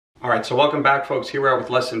All right, so welcome back, folks. Here we are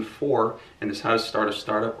with lesson 4 in this How to Start a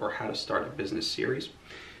Startup or How to Start a Business series.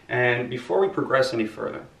 And before we progress any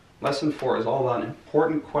further, lesson 4 is all about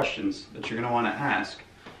important questions that you're going to want to ask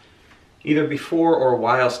either before or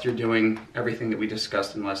whilst you're doing everything that we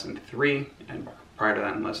discussed in lesson 3 and prior to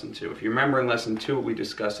that in lesson 2. If you remember in lesson 2, what we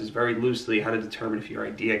discussed is very loosely how to determine if your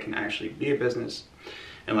idea can actually be a business.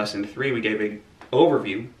 In lesson 3, we gave an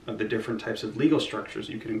overview of the different types of legal structures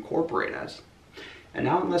you can incorporate as. And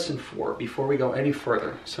now in lesson 4, before we go any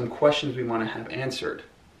further, some questions we want to have answered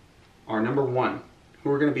are: number 1,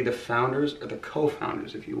 who are going to be the founders or the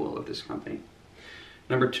co-founders, if you will, of this company?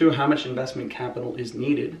 Number 2, how much investment capital is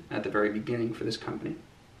needed at the very beginning for this company?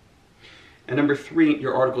 And number 3,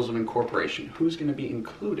 your articles of incorporation. Who's going to be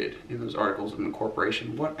included in those articles of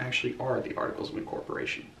incorporation? What actually are the articles of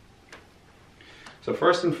incorporation? So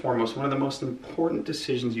first and foremost, one of the most important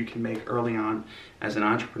decisions you can make early on as an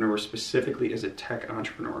entrepreneur, specifically as a tech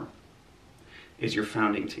entrepreneur, is your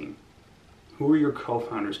founding team. Who are your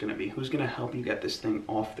co-founders going to be? Who's going to help you get this thing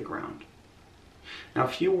off the ground? Now, a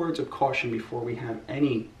few words of caution before we have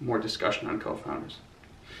any more discussion on co-founders.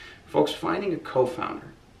 Folks, finding a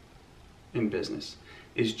co-founder in business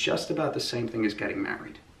is just about the same thing as getting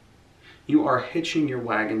married. You are hitching your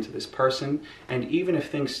wagon to this person, and even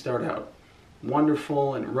if things start out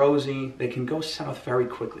wonderful and rosy, they can go south very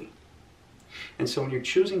quickly. And so when you're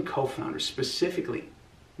choosing co-founders, specifically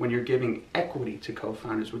when you're giving equity to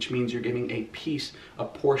co-founders, which means you're giving a piece, a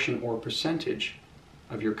portion, or a percentage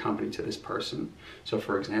of your company to this person. So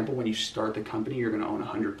for example, when you start the company, you're going to own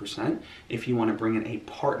 100%. If you want to bring in a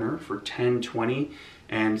partner for 10, 20,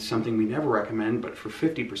 and something we never recommend, but for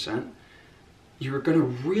 50%, you're going to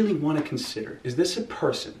really want to consider, is this a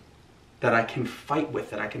person that I can fight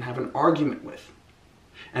with, that I can have an argument with,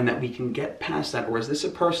 and that we can get past that? Or is this a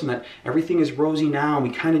person that everything is rosy now and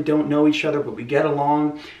we kind of don't know each other but we get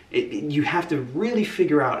along? You have to really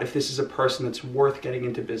figure out if this is a person that's worth getting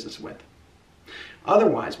into business with.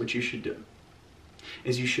 Otherwise, what you should do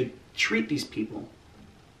is you should treat these people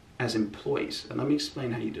as employees. And let me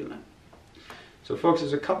explain how you do that. So folks,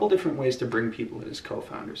 there's a couple different ways to bring people in as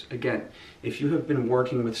co-founders. Again, if you have been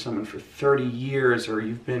working with someone for 30 years or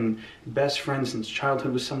you've been best friends since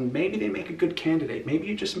childhood with someone, maybe they make a good candidate. Maybe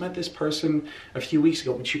you just met this person a few weeks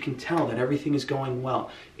ago, but you can tell that everything is going well.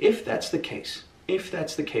 If that's the case,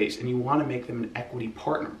 and you want to make them an equity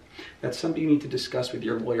partner, that's something you need to discuss with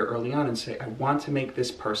your lawyer early on and say, I want to make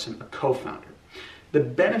this person a co-founder. The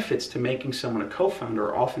benefits to making someone a co-founder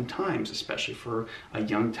are oftentimes, especially for a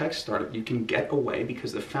young tech startup, you can get away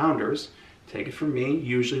because the founders, take it from me,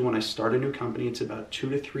 usually when I start a new company, it's about 2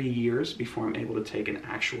 to 3 years before I'm able to take an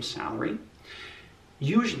actual salary.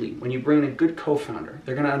 Usually, when you bring in a good co-founder,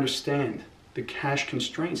 they're going to understand the cash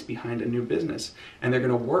constraints behind a new business, and they're going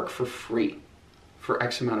to work for free for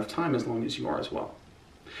X amount of time as long as you are as well.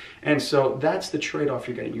 And so that's the trade-off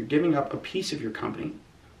you're getting. You're giving up a piece of your company,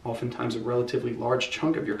 oftentimes a relatively large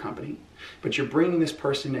chunk of your company, but you're bringing this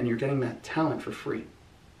person and you're getting that talent for free.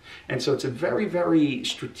 And so it's a very, very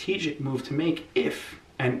strategic move to make if,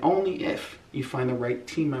 and only if, you find the right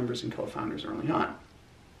team members and co-founders early on.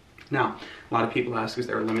 Now, a lot of people ask, is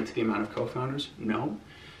there a limit to the amount of co-founders? No.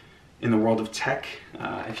 In the world of tech,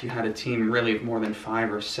 if you had a team really of more than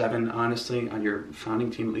 5 or 7, honestly, on your founding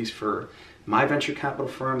team, at least for my venture capital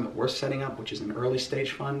firm that we're setting up, which is an early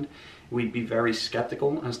stage fund, we'd be very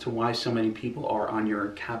skeptical as to why so many people are on your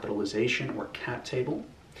capitalization or cap table.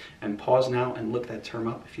 And pause now and look that term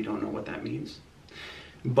up if you don't know what that means.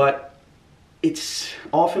 But it's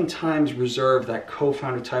oftentimes reserved, that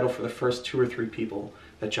co-founder title, for the first 2 or 3 people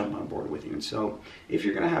that jump on board with you. And so if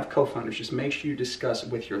you're going to have co-founders, just make sure you discuss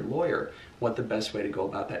with your lawyer what the best way to go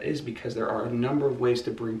about that is, because there are a number of ways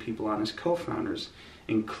to bring people on as co-founders,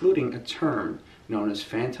 including a term known as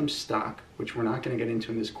phantom stock, which we're not going to get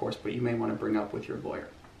into in this course, but you may want to bring up with your lawyer.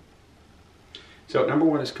 So number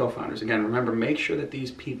 1 is co-founders. Again, remember, make sure that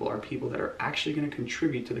these people are people that are actually going to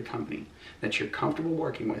contribute to the company, that you're comfortable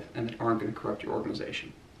working with, and that aren't going to corrupt your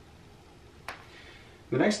organization.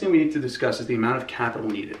 The next thing we need to discuss is the amount of capital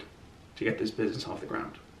needed to get this business off the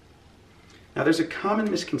ground. Now, there's a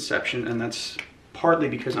common misconception, and that's partly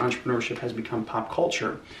because entrepreneurship has become pop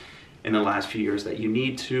culture in the last few years, that you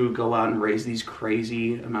need to go out and raise these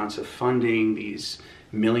crazy amounts of funding, these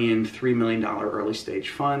 $1 million, $3 million early stage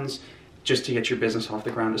funds, just to get your business off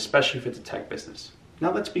the ground, especially if it's a tech business.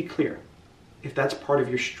 Now, let's be clear. If that's part of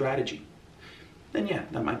your strategy, then yeah,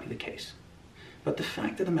 that might be the case. But the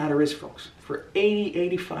fact of the matter is, folks, for 80,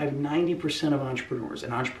 85, 90% of entrepreneurs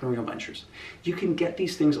and entrepreneurial ventures, you can get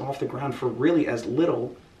these things off the ground for really as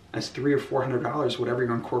little as $300 or $400, whatever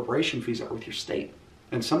your incorporation fees are with your state,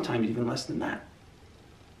 and sometimes even less than that.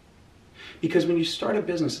 Because when you start a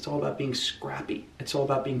business, it's all about being scrappy. It's all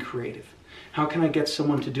about being creative. How can I get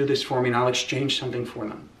someone to do this for me and I'll exchange something for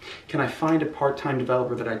them? Can I find a part-time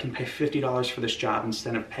developer that I can pay $50 for this job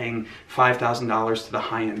instead of paying $5,000 to the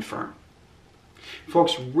high-end firm?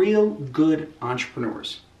 Folks, real good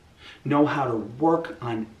entrepreneurs know how to work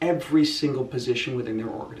on every single position within their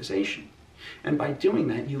organization. And by doing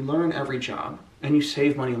that, you learn every job and you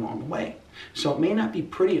save money along the way. So it may not be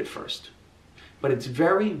pretty at first, but it's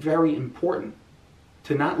very, very important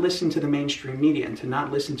to not listen to the mainstream media and to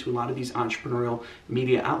not listen to a lot of these entrepreneurial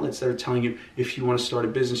media outlets that are telling you if you want to start a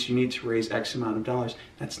business, you need to raise X amount of dollars.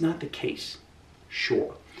 That's not the case.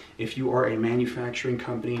 Sure, if you are a manufacturing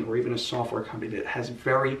company or even a software company that has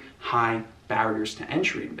very high barriers to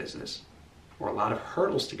entry in business, or a lot of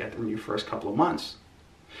hurdles to get through in your first couple of months,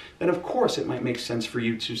 then of course it might make sense for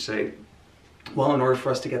you to say, well, in order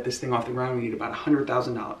for us to get this thing off the ground, we need about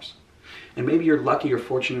 $100,000. And maybe you're lucky or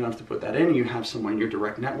fortunate enough to put that in, and you have someone in your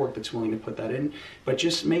direct network that's willing to put that in, but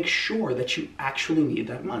just make sure that you actually need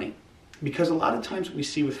that money. Because a lot of times what we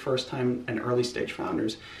see with first-time and early-stage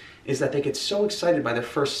founders is that they get so excited by their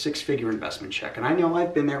first six-figure investment check. And I know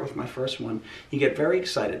I've been there with my first one. You get very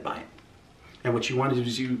excited by it. And what you want to do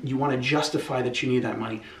is you want to justify that you need that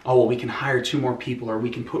money. Oh, well, we can hire 2 more people, or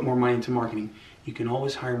we can put more money into marketing. You can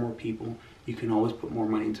always hire more people. You can always put more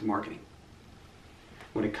money into marketing.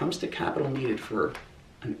 When it comes to capital needed for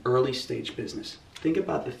an early stage business, think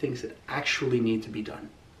about the things that actually need to be done.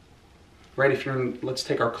 Right? If you're in, let's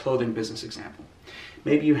take our clothing business example.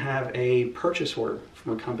 Maybe you have a purchase order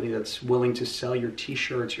from a company that's willing to sell your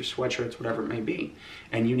t-shirts, your sweatshirts, whatever it may be,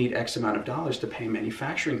 and you need X amount of dollars to pay a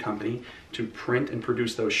manufacturing company to print and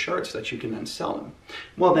produce those shirts that you can then sell them.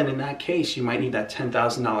 Well, then in that case, you might need that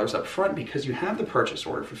 $10,000 up front because you have the purchase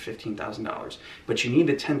order for $15,000, but you need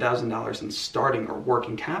the $10,000 in starting or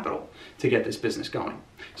working capital to get this business going.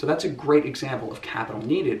 So that's a great example of capital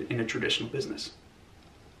needed in a traditional business.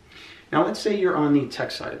 Now let's say you're on the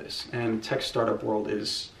tech side of this, and tech startup world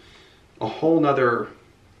is a whole nother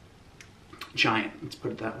giant, let's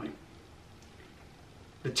put it that way.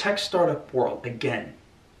 The tech startup world, again,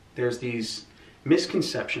 there's these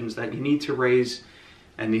misconceptions that you need to raise,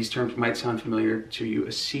 and these terms might sound familiar to you,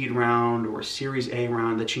 a seed round or a Series A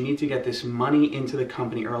round, that you need to get this money into the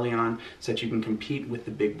company early on so that you can compete with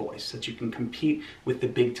the big boys, so that you can compete with the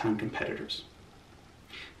big time competitors.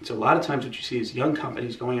 So a lot of times what you see is young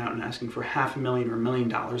companies going out and asking for $500,000 or $1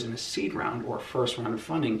 million in a seed round or a first round of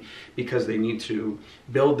funding because they need to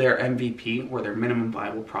build their MVP or their minimum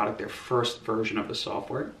viable product, their first version of the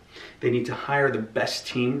software. They need to hire the best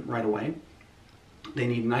team right away. They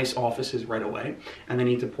need nice offices right away, and they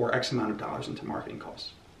need to pour X amount of dollars into marketing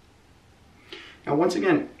costs. Now, once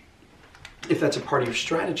again, if that's a part of your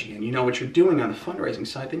strategy and you know what you're doing on the fundraising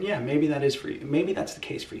side, then yeah, maybe that is for you. Maybe that's the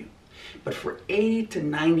case for you. But for 80 to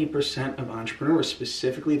 90% of entrepreneurs,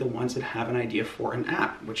 specifically the ones that have an idea for an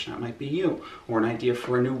app, which that might be you, or an idea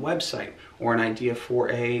for a new website, or an idea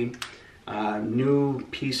for a new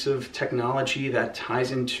piece of technology that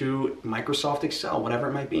ties into Microsoft Excel, whatever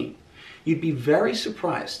it might be, you'd be very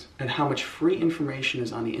surprised at how much free information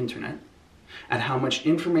is on the internet, at how much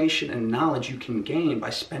information and knowledge you can gain by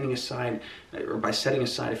spending aside or by setting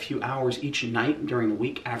aside a few hours each night during the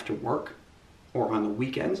week after work, or on the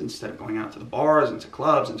weekends instead of going out to the bars and to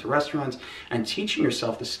clubs and to restaurants and teaching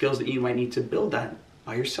yourself the skills that you might need to build that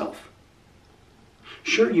by yourself.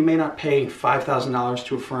 Sure, you may not pay $5,000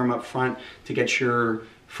 to a firm up front to get your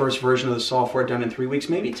first version of the software done in 3 weeks.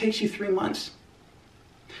 Maybe it takes you 3 months.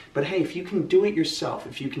 But hey, if you can do it yourself,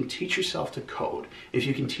 if you can teach yourself to code, if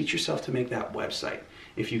you can teach yourself to make that website,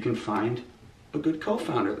 if you can find a good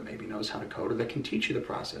co-founder that maybe knows how to code or that can teach you the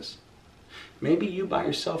process, maybe you by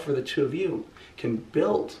yourself or the two of you can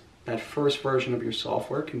build that first version of your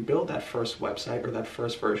software, can build that first website or that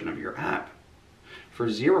first version of your app for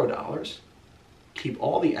 $0, keep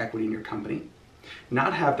all the equity in your company,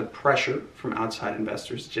 not have the pressure from outside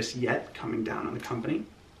investors just yet coming down on the company.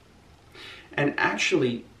 And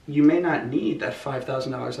actually, you may not need that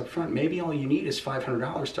 $5,000 up front. Maybe all you need is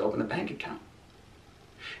 $500 to open a bank account.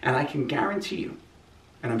 And I can guarantee you,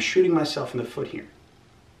 and I'm shooting myself in the foot here,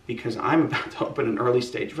 because I'm about to open an early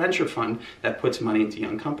stage venture fund that puts money into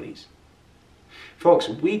young companies. Folks,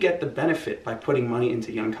 we get the benefit by putting money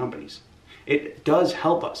into young companies. It does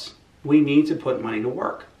help us. We need to put money to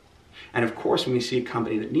work. And of course, when we see a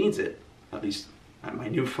company that needs it, at least at my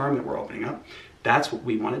new firm that we're opening up, that's what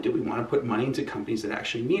we want to do. We want to put money into companies that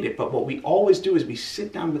actually need it. But what we always do is we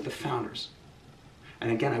sit down with the founders.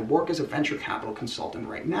 And again, I work as a venture capital consultant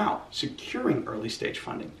right now, securing early stage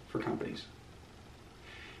funding for companies.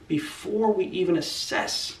 Before we even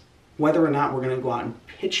assess whether or not we're going to go out and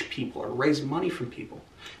pitch people or raise money from people.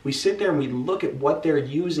 We sit there and we look at what they're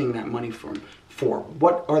using that money for.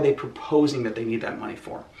 What are they proposing that they need that money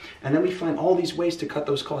for? And then we find all these ways to cut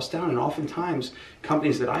those costs down. And oftentimes,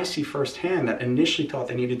 companies that I see firsthand that initially thought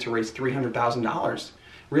they needed to raise $300,000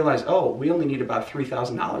 realize, oh, we only need about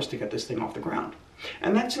 $3,000 to get this thing off the ground.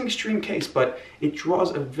 And that's an extreme case, but it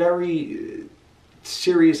draws a very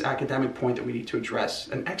serious academic point that we need to address,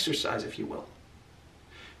 an exercise, if you will.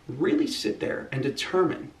 Really sit there and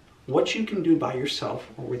determine what you can do by yourself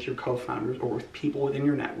or with your co-founders or with people within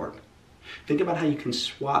your network. Think about how you can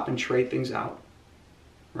swap and trade things out,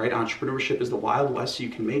 right? Entrepreneurship is the Wild West, so you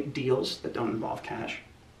can make deals that don't involve cash.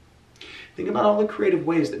 Think about all the creative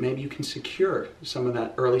ways that maybe you can secure some of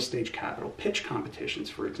that early stage capital. Pitch competitions,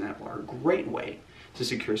 for example, are a great way to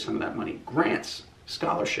secure some of that money. Grants,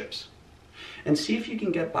 scholarships. And see if you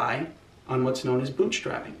can get by on what's known as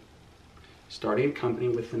bootstrapping. Starting a company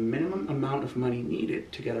with the minimum amount of money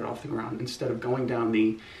needed to get it off the ground instead of going down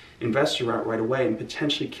the investor route right away and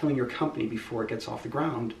potentially killing your company before it gets off the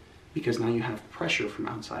ground because now you have pressure from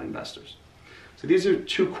outside investors. So these are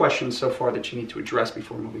 2 questions so far that you need to address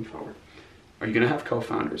before moving forward. Are you going to have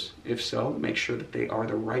co-founders? If so, make sure that they are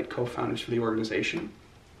the right co-founders for the organization,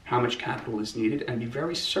 how much capital is needed, and be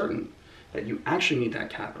very certain that you actually need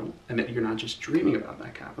that capital and that you're not just dreaming about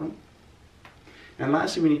that capital. And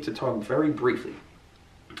lastly, we need to talk very briefly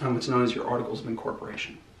on what's known as your articles of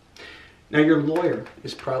incorporation. Now, your lawyer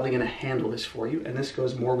is probably going to handle this for you, and this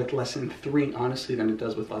goes more with lesson 3, honestly, than it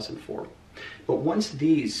does with lesson 4. But once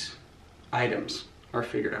these items are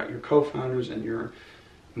figured out, your co-founders and your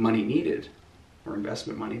money needed, or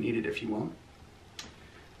investment money needed, if you will,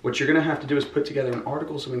 what you're going to have to do is put together an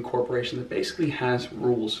articles of incorporation that basically has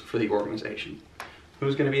rules for the organization.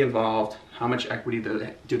 Who's going to be involved? How much equity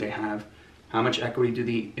do they have? How much equity do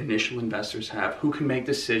the initial investors have? Who can make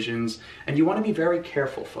decisions? And you want to be very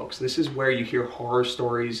careful, folks. This is where you hear horror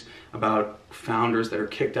stories about founders that are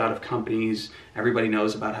kicked out of companies. Everybody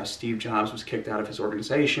knows about how Steve Jobs was kicked out of his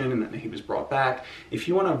organization and then he was brought back. If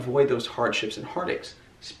you want to avoid those hardships and heartaches,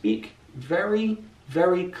 speak very,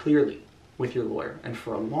 very clearly with your lawyer. And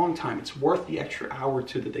for a long time, it's worth the extra hour or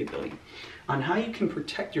 2 that they bill you on how you can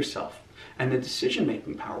protect yourself and the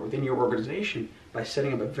decision-making power within your organization by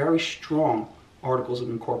setting up a very strong articles of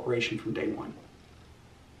incorporation from day 1.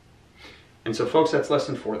 And so, folks, that's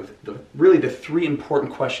lesson 4. Really the 3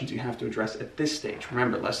 important questions you have to address at this stage.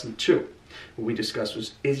 Remember, lesson 2, what we discussed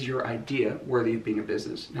was, is your idea worthy of being a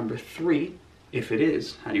business? Number 3, if it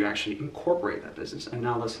is, how do you actually incorporate that business? And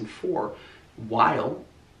now lesson 4, while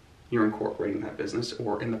you're incorporating that business,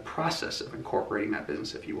 or in the process of incorporating that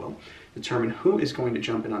business, if you will, determine who is going to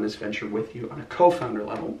jump in on this venture with you on a co-founder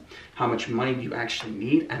level, how much money do you actually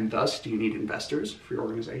need, and thus do you need investors for your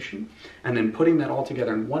organization, and then putting that all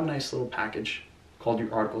together in one nice little package called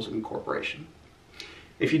your articles of incorporation.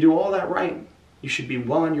 If you do all that right, you should be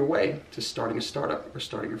well on your way to starting a startup or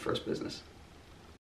starting your first business.